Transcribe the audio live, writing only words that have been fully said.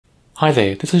Hi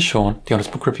there, this is Sean, the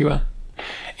Honest Book Reviewer.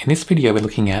 In this video we're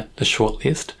looking at the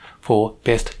shortlist for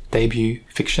Best Debut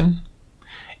Fiction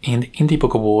in Indie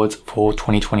Book Awards for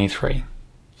 2023.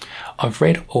 I've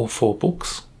read all 4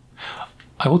 books.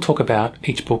 I will talk about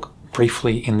each book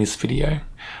briefly in this video,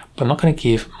 but I'm not going to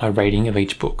give my rating of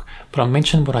each book, but I'll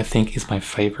mention what I think is my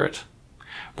favourite,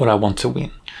 what I want to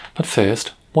win. But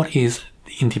first, what is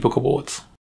the Indie Book Awards?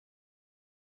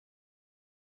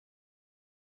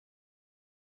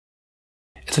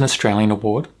 It's an Australian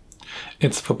award.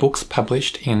 It's for books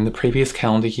published in the previous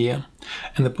calendar year,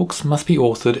 and the books must be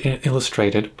authored and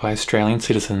illustrated by Australian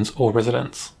citizens or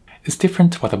residents. It's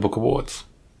different to other book awards.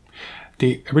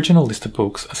 The original list of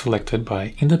books are selected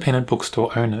by independent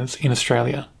bookstore owners in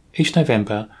Australia. Each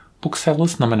November,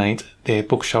 booksellers nominate their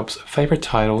bookshop's favourite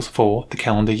titles for the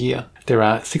calendar year. There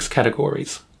are 6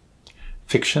 categories: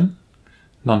 fiction,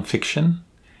 non-fiction,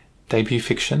 debut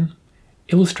fiction,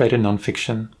 illustrated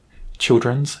non-fiction,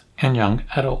 children's and young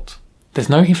adult. There's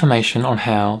no information on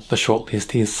how the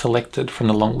shortlist is selected from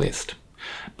the long list,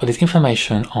 but there's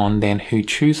information on then who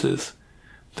chooses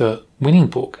the winning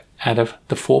book out of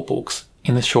the 4 books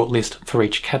in the shortlist for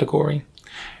each category.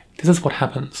 This is what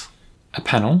happens. A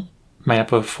panel made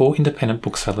up of 4 independent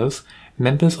booksellers,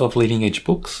 members of Leading Edge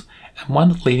Books, and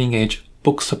 1 Leading Edge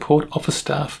Book Support Office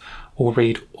staff will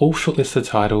read all shortlisted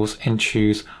titles and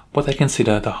choose what they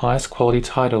consider the highest quality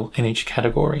title in each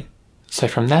category. So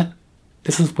from that,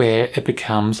 this is where it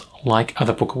becomes like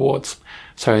other book awards.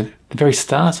 So the very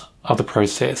start of the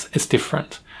process is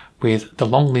different, with the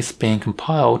long list being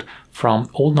compiled from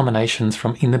all nominations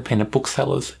from independent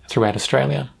booksellers throughout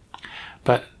Australia.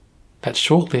 But that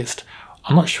shortlist,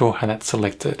 I'm not sure how that's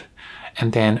selected.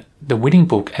 And then the winning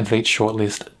book of each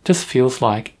shortlist just feels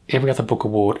like every other book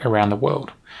award around the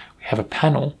world. We have a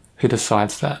panel who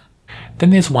decides that.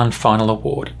 Then there's one final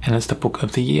award, and it's the Book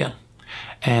of the Year.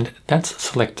 And that's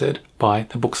selected by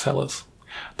the booksellers.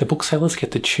 The booksellers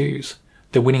get to choose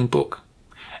the winning book,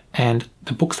 and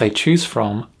the books they choose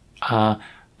from are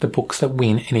the books that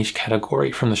win in each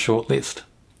category from the shortlist.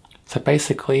 So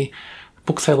basically,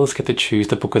 booksellers get to choose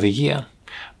the Book of the Year,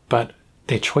 but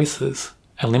their choices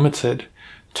are limited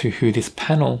to who this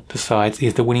panel decides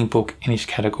is the winning book in each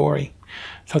category.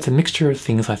 So it's a mixture of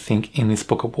things, I think, in this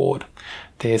book award.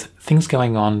 There's things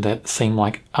going on that seem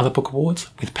like other book awards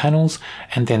with panels,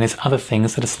 and then there's other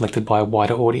things that are selected by a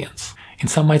wider audience. In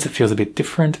some ways it feels a bit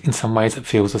different, in some ways it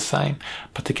feels the same,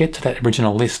 but to get to that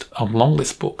original list of long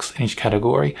list books in each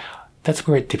category, that's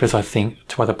where it differs, I think,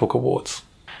 to other book awards.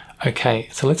 Okay,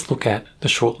 so let's look at the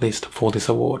shortlist for this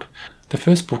award. The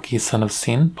first book is Son of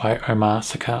Sin by Omar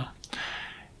Sakar.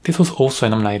 This was also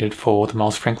nominated for the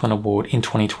Miles Franklin Award in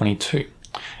 2022.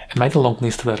 It made the long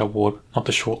list of that award, not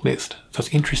the short list. So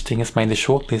it's interesting it's made the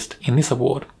short list in this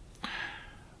award.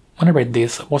 When I read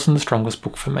this, it wasn't the strongest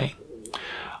book for me.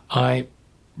 I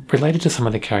related to some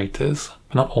of the characters,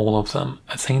 but not all of them.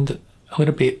 It seemed a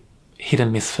little bit hit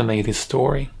and miss for me, this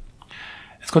story.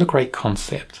 It's got a great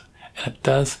concept, and it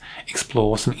does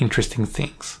explore some interesting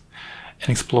things. It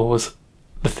explores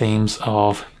the themes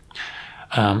of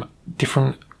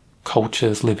different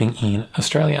cultures living in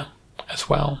Australia as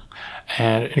well.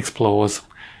 And it explores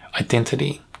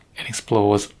identity, it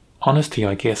explores honesty,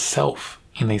 I guess, self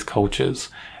in these cultures,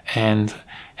 and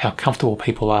how comfortable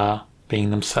people are being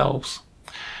themselves.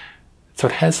 So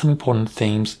it has some important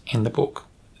themes in the book.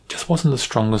 It just wasn't the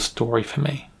strongest story for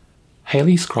me.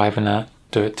 Hayley Scrivener,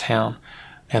 Dirt Town.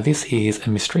 Now this is a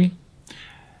mystery.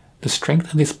 The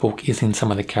strength of this book is in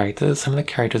some of the characters. Some of the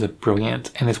characters are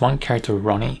brilliant, and there's one character,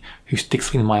 Ronnie, who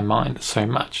sticks in my mind so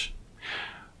much.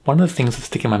 One of the things that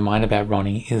stick in my mind about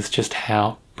Ronnie is just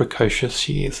how precocious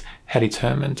she is, how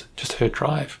determined, just her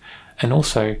drive. And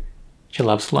also, she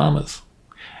loves llamas.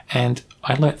 And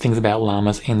I learnt things about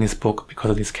llamas in this book because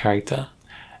of this character.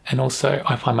 And also,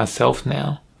 I find myself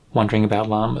now wondering about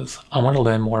llamas. I want to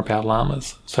learn more about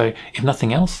llamas. So, if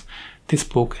nothing else, this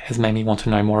book has made me want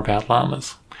to know more about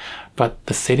llamas. But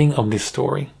the setting of this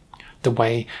story, the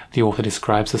way the author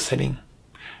describes the setting,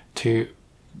 to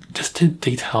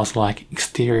details like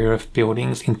exterior of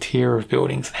buildings, interior of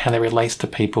buildings, how they relate to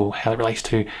people, how it relates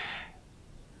to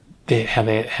how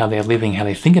they're living, how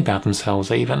they think about themselves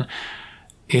even,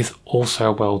 is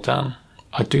also well done.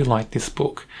 I do like this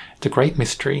book. It's a great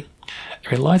mystery.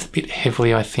 It relies a bit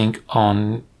heavily, I think,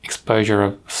 on exposure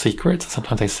of secrets.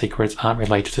 Sometimes those secrets aren't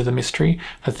related to the mystery.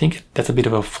 I think that's a bit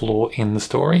of a flaw in the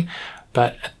story,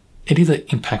 but it is an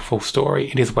impactful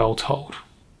story. It is well told.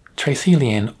 Tracy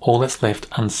Lien, All That's Left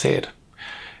Unsaid.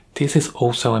 This is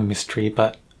also a mystery,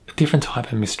 but a different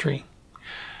type of mystery.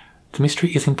 The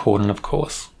mystery is important, of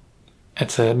course.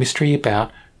 It's a mystery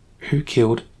about who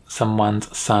killed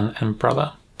someone's son and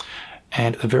brother,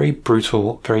 and a very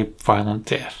brutal, very violent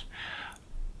death.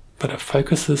 But it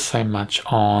focuses so much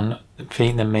on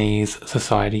Vietnamese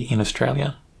society in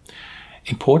Australia.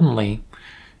 Importantly,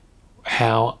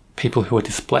 how people who are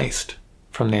displaced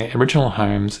from their original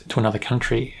homes to another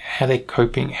country, how they're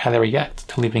coping, how they react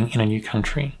to living in a new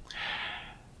country,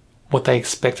 what they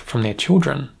expect from their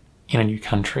children in a new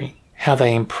country, how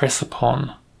they impress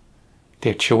upon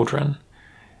their children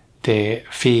their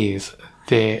fears,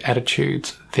 their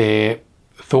attitudes, their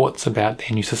thoughts about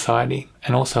their new society,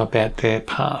 and also about their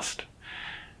past,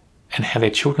 and how their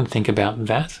children think about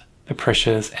that, the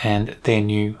pressures, and their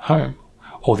new home,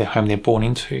 or their home they're born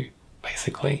into,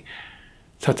 basically.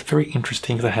 So it's very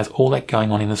interesting because it has all that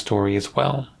going on in the story as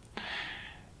well.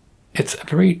 It's a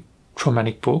very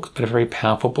traumatic book, but a very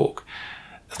powerful book.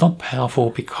 It's not powerful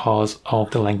because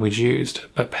of the language used,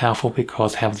 but powerful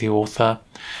because how the author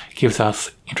gives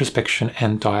us introspection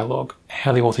and dialogue,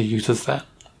 how the author uses that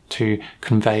to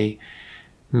convey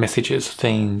messages,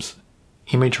 themes,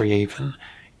 imagery even,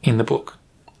 in the book.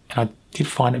 And I did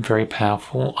find it very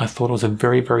powerful. I thought it was a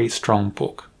very, very strong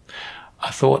book.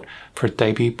 I thought for a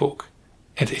debut book,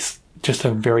 it is just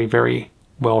a very, very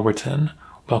well-written,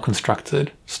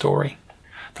 well-constructed story.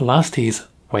 The last is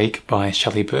Wake by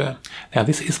Shelley Burr. Now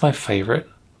this is my favourite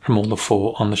from all the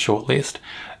 4 on the shortlist.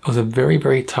 It was a very,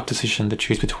 very tough decision to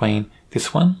choose between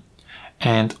this one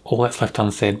and All That's Left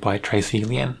Unsaid by Tracy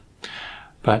Lien.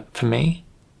 But for me,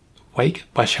 Wake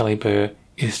by Shelley Burr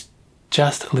is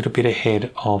just a little bit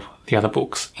ahead of the other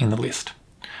books in the list.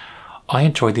 I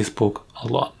enjoyed this book a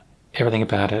lot. Everything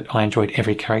about it. I enjoyed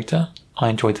every character. I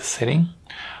enjoyed the setting.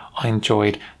 I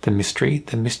enjoyed the mystery.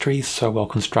 The mystery is so well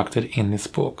constructed in this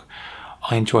book.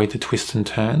 I enjoyed the twists and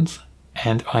turns,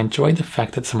 and I enjoyed the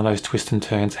fact that some of those twists and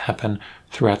turns happen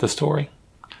throughout the story.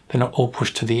 They're not all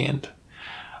pushed to the end.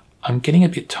 I'm getting a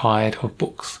bit tired of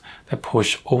books that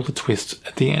push all the twists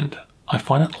at the end. I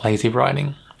find it lazy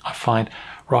writing. I find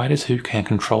writers who can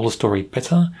control the story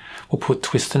better will put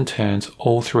twists and turns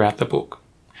all throughout the book.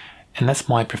 And that's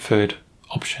my preferred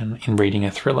option in reading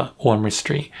a thriller or a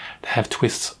mystery, to have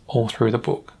twists all through the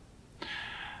book.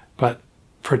 But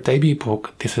for a debut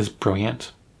book, this is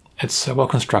brilliant. It's so well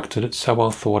constructed, it's so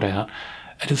well thought out.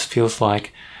 It just feels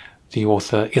like the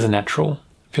author is a natural.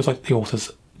 It feels like the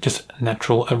author's just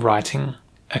natural at writing,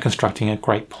 at constructing a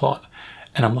great plot.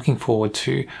 And I'm looking forward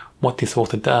to what this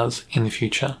author does in the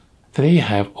future. So there you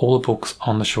have all the books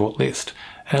on the shortlist.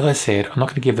 And as I said, I'm not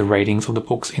going to give the ratings of the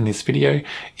books in this video.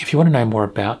 If you want to know more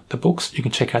about the books, you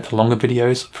can check out the longer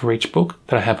videos for each book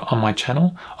that I have on my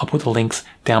channel. I'll put the links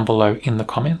down below in the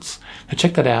comments. So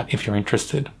check that out if you're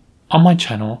interested. On my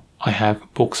channel, I have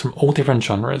books from all different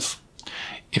genres.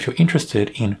 If you're interested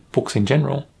in books in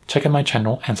general, check out my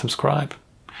channel and subscribe.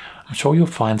 I'm sure you'll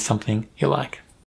find something you like.